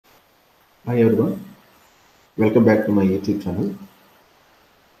Hi everyone, welcome back to my YouTube channel.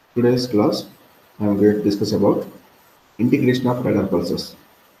 Today's class I am going to discuss about integration of radar pulses.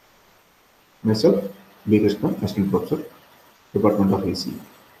 Myself, B. Krishna, Assistant Professor, Department of AC.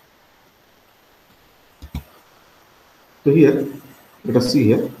 So here, let us see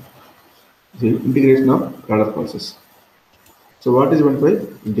here the integration of radar pulses. So what is meant by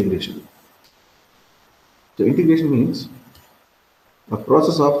integration? So integration means the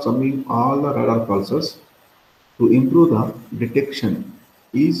process of summing all the radar pulses to improve the detection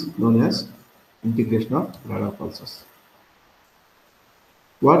is known as integration of radar pulses.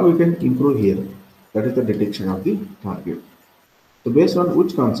 What we can improve here, that is the detection of the target. So based on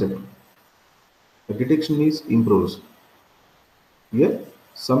which concept the detection is improves? Here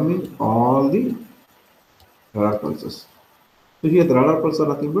summing all the radar pulses. So here the radar pulses are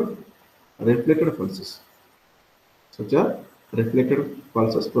nothing but reflected pulses, such as reflected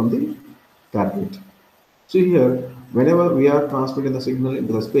pulses from the target. So here whenever we are transmitting the signal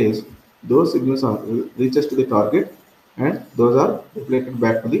into the space, those signals are reaches to the target and those are reflected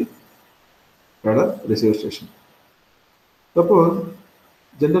back to the radar receiver station. Suppose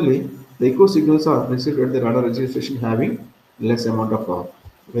generally the echo signals are received at the radar receiver station having less amount of power,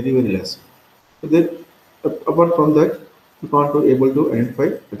 very less. So then apart from that, you can't be able to identify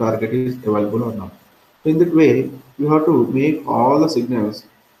the target is available or not. So in that way, you have to make all the signals,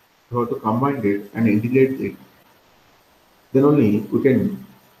 you have to combine it and integrate it. Then only we can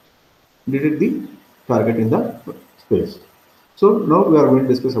detect the target in the space. So now we are going to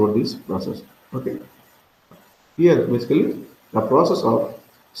discuss about this process. Okay. Here, basically, the process of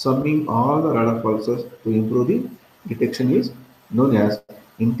summing all the radar pulses to improve the detection is known as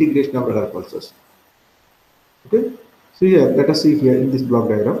integration of radar pulses. Okay. So here, let us see here in this block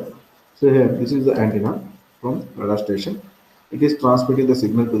diagram. So here, this is the antenna from radar station. It is transmitting the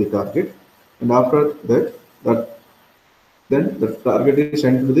signal to the target, and after that, then the target is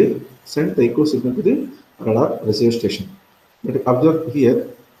sent the echo signal to the radar receiver station. But observe here,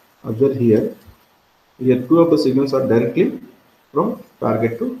 here, two of the signals are directly from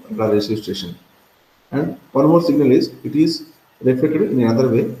target to radar receive station, and one more signal is it is reflected in another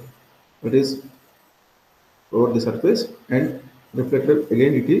way, that is over the surface and reflected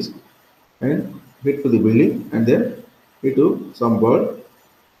again it is and hit to the building and then hit to some bird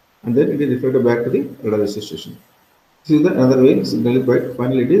and then it is reflected back to the radar receive station. This is the another way signal, but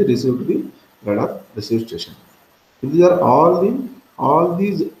finally it is received to the radar receive station. These are all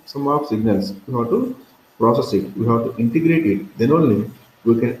these sum of signals. We have to process it. We have to integrate it. Then only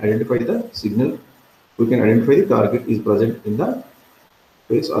we can identify the signal. We can identify the target is present in the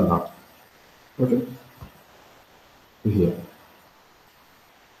space or not. Okay. Here,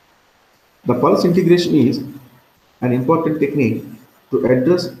 the pulse integration is an important technique to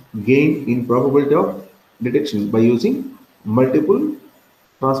address gain in probability of detection by using multiple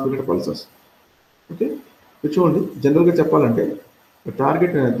transmitted pulses. Okay చూడండి జనరల్గా చెప్పాలంటే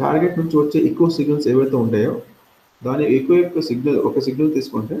target నుంచి వచ్చే ఎక్కువ signals ఏవైతే ఉంటాయో దాని ఎక్కువ సిగ్నల్ ఒక సిగ్నల్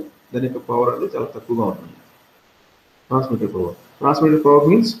తీసుకుంటే దాని యొక్క పవర్ అనేది చాలా తక్కువగా ఉంటుంది. Transmitted power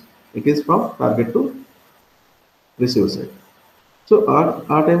means it is from target to receiver side. So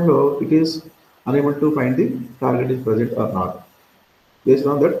ఆ టైంలో it is unable to find the target is present or not. Based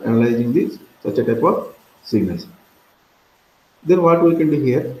on that, analyzing this such a type of signals. Then what we can do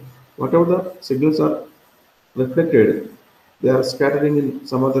here, whatever the signals are reflected, they are scattering in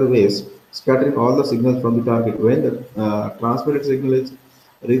some other ways, scattering all the signals from the target. When the transmitted signal is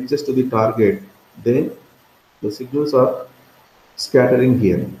reaches to the target, then the signals are scattering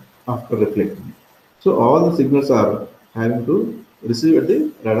here after reflecting. So all the signals are having to receive at the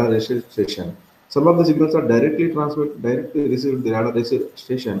radar receive station. Some of the signals are directly received at the radar receive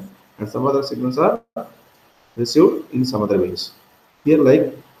station, and some other signals are received in some other ways. Here, like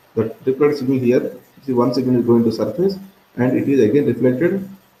the reflected signal here, see one signal is going to surface, and it is again reflected,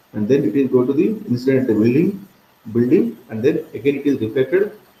 and then it is go to the incident at the building, and then again it is reflected.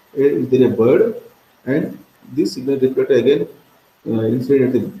 Is there a bird, and this signal reflected again incident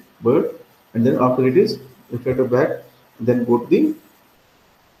at the bird, and then after it is reflected back, and then go to the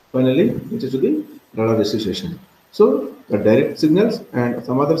finally which is to the radar receive station. So the direct signals and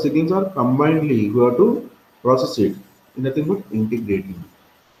some other signals are combinedly you have to process it in nothing but integrating.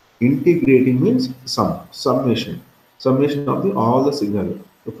 Integrating means summation of the all the signal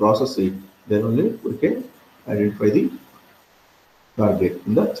to process it. Then only we can identify the target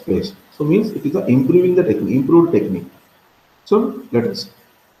in the space. So means it is improving the technique, improved technique. So let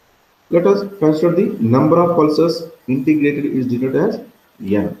us consider the number of pulses integrated is denoted as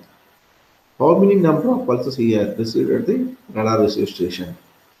n. How many number of pulses here received at the radar receive station?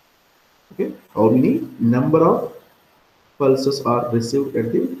 Okay, how many number of pulses are received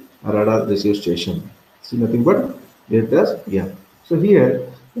at the radar receive station? See nothing but it does, yeah. So here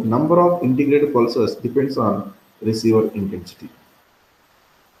the number of integrated pulses depends on receiver intensity.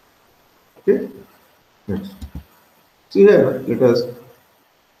 Okay, next. See here, let us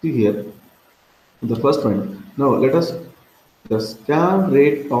see here the first one. Now let us the scan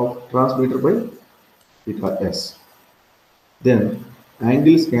rate of transmitter by theta s. Then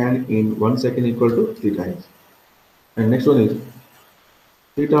angle scanned in 1 second equal to theta s. And next one is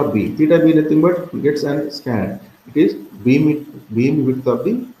theta b. Theta b nothing but gets and scan. It is beam width of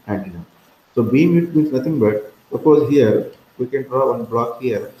the antenna. So beam width means nothing but suppose here we can draw one block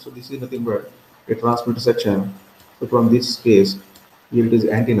here. So this is nothing but a transmitter section. So from this case, here it is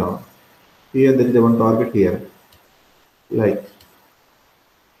antenna. Here there is a one target here. Like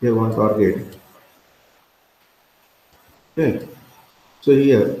here one target. Okay. So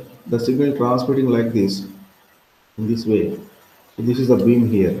here the signal transmitting like this in this way. So this is the beam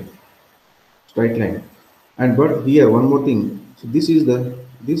here, straight line. And but here one more thing. So this is the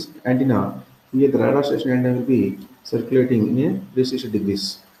this antenna. Here the radar station antenna will be circulating in a 360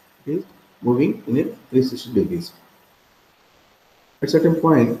 degrees. It is moving in a 360 degrees. At certain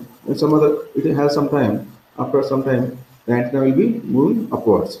point, and some other it has some time. After some time, the antenna will be moving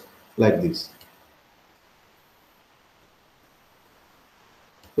upwards like this.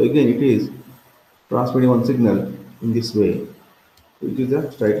 So again, it is transmitting one signal in this way. So it is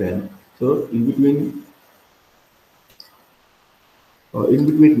a straight line. So in between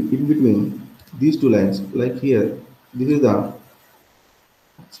these two lines, like here, this is the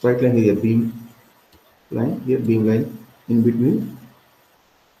straight line here, beam line here, beam line in between.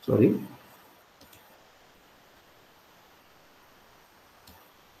 Sorry,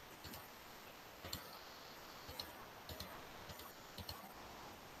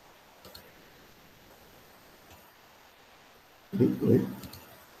 wait.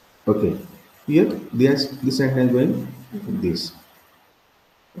 Okay, here this antenna is going like this.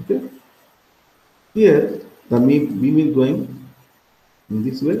 Okay, here the beam is going in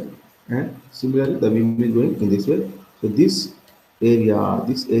this way, and similarly the beam is going in this way. So this area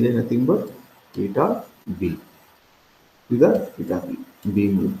nothing but theta b. Is the theta b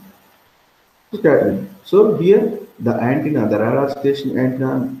beam scattering. So here the antenna, the radar station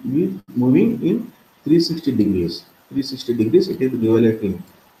antenna is moving in 360 degrees. 360 degrees it is revolutionary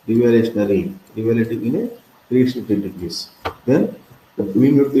in a 360 degrees. Then the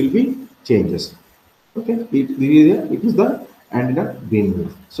beam width will be changes. Okay, it is the antenna beam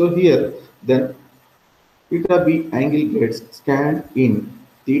width. So here then theta b angle gets scanned in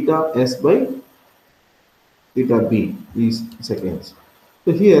theta s by theta b is seconds.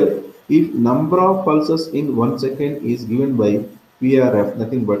 So here, if number of pulses in 1 second is given by PRF,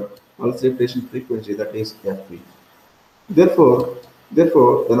 nothing but pulse repetition frequency, that is FP. Therefore,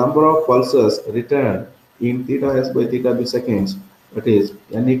 the number of pulses returned in theta s by theta b seconds, that is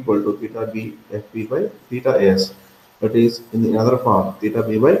n equal to theta b FP by theta s, that is in the other form theta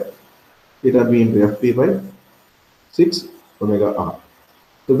b into FP by 6 omega r.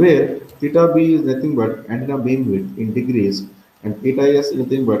 So where theta b is nothing but antenna beam width in degrees and theta s is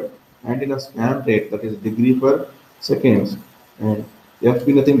nothing but antenna scan rate, that is degree per seconds, and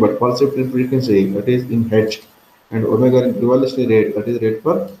fp nothing but pulse rate frequency, that is in hertz, and omega revolutionary rate, that is rate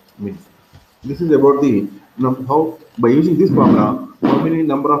per minute. This is about the how by using this formula how many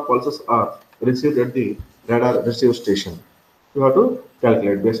number of pulses are received at the radar receive station. You have to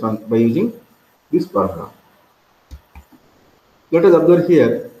calculate based on by using this formula. Let us observe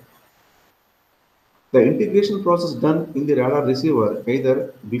here the integration process done in the radar receiver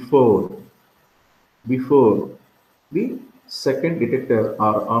either before the second detector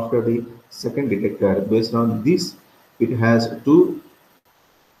or after the second detector. Based on this, it has two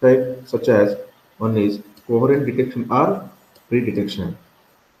types such as one is coherent detection or pre-detection,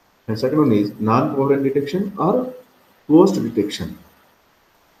 and second one is non-coherent detection or post-detection.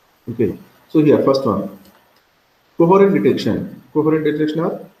 Okay, so here first one coherent detection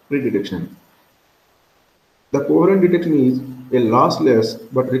or pre-detection. The coherent detection is a lossless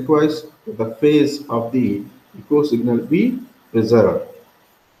but requires the phase of the echo signal be preserved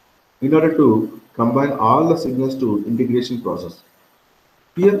in order to combine all the signals to integration process.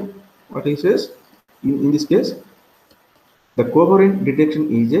 Here, what he says, in this case, the coherent detection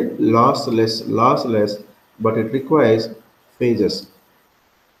is a lossless, but it requires phases.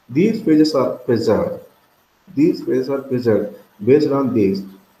 These phases are preserved. These phases are preserved. Based on this,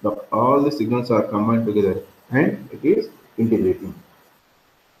 all the signals are combined together and it is integrating.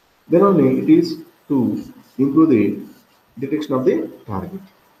 Then only it is to improve the detection of the target.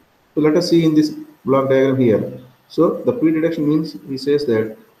 So let us see in this block diagram here. So the pre-detection means he says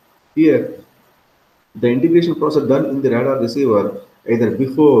that here the integration process done in the radar receiver either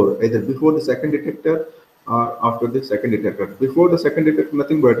before the second detector or after the second detector. Before the second detector,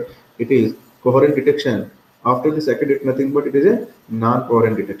 nothing but it is coherent detection. After the second detector, nothing but it is a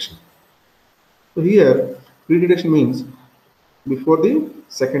non-coherent detection. So here pre-detection means before the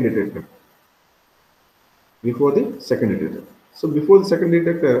second detector. Before the second detector. So before the second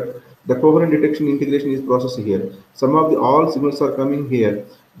detector, the coherent detection integration is processed here. Some of the all signals are coming here.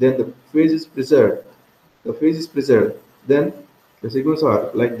 Then the phase is preserved. The phase is preserved. Then the signals are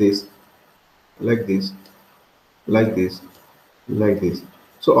like this, like this, like this, like this.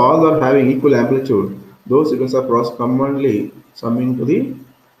 So all are having equal amplitude. Those signals are processed commonly summing to the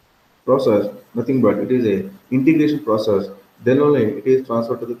process. Nothing but it is a integration process. Then only it is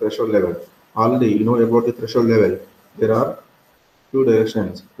transferred to the threshold level. Already you know about the threshold level. There are two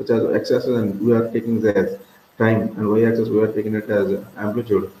directions, such as x-axis and we are taking it as time, and y-axis we are taking it as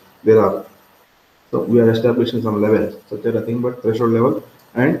amplitude. There are so we are establishing some levels, such as nothing but threshold level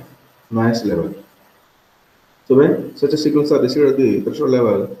and noise level. So when such a sequence are received at the threshold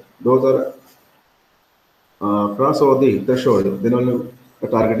level, those are cross over the threshold, then only the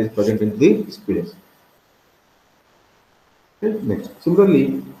target is present in the space. Okay, next.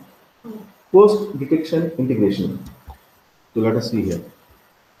 Similarly, post detection integration. So let us see here.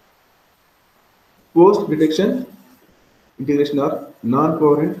 Post detection integration or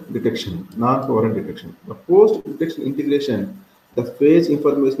non-coherent detection. Non-coherent detection. The post-detection integration, the phase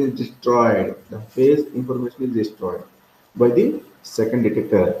information is destroyed. The phase information is destroyed by the second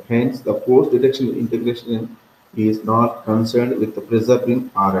detector. Hence, the post-detection integration is not concerned with the preserving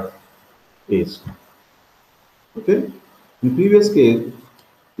RF phase. Okay. In previous case,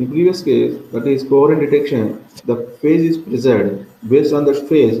 that is coherent detection, the phase is preserved. Based on that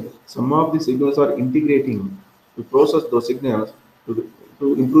phase, some of the signals are integrating to process those signals to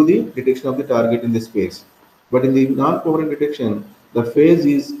improve the detection of the target in the space. But in the non-coherent detection, the phase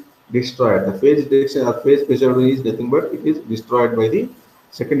is destroyed. The phase detection or phase preservation is nothing but it is destroyed by the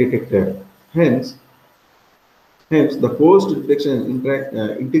second detector. Hence, the post-detection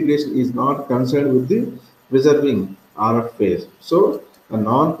integration is not concerned with the preserving RF phase. So, a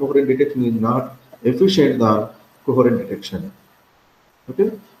non-coherent detection is not efficient than coherent detection.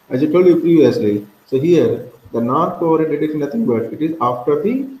 Okay, as I told you previously. So here, the non-coherent detection nothing but it is after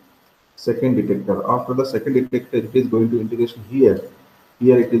the second detector. After the second detector, it is going to integration here.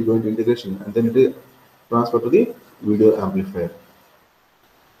 Here it is going to integration, and then it is transferred to the video amplifier.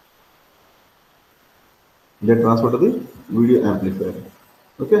 Then transfer to the video amplifier.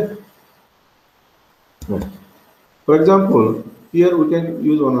 Okay. Right. For example, here we can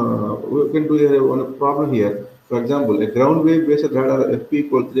use one. We can do one problem here. For example, a ground wave based radar FP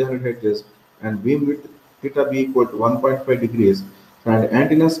equal 300 hertz and beam width theta b equal to 1.5 degrees and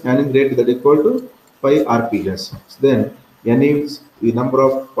antenna scanning rate that equal to 5 RPS. Then n is the number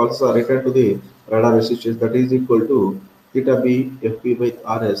of pulses are returned to the radar resistance that is equal to theta b FP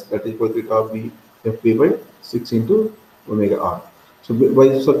by RS that is equal to theta b FP by 6 into omega r. So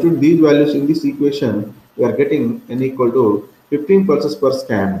by substitute these values in this equation, we are getting n equal to 15 pulses per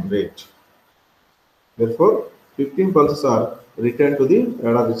scan rate. Therefore, 15 pulses are returned to the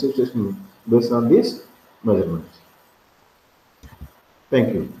radar receiving station based on these measurements.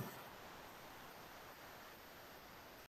 Thank you.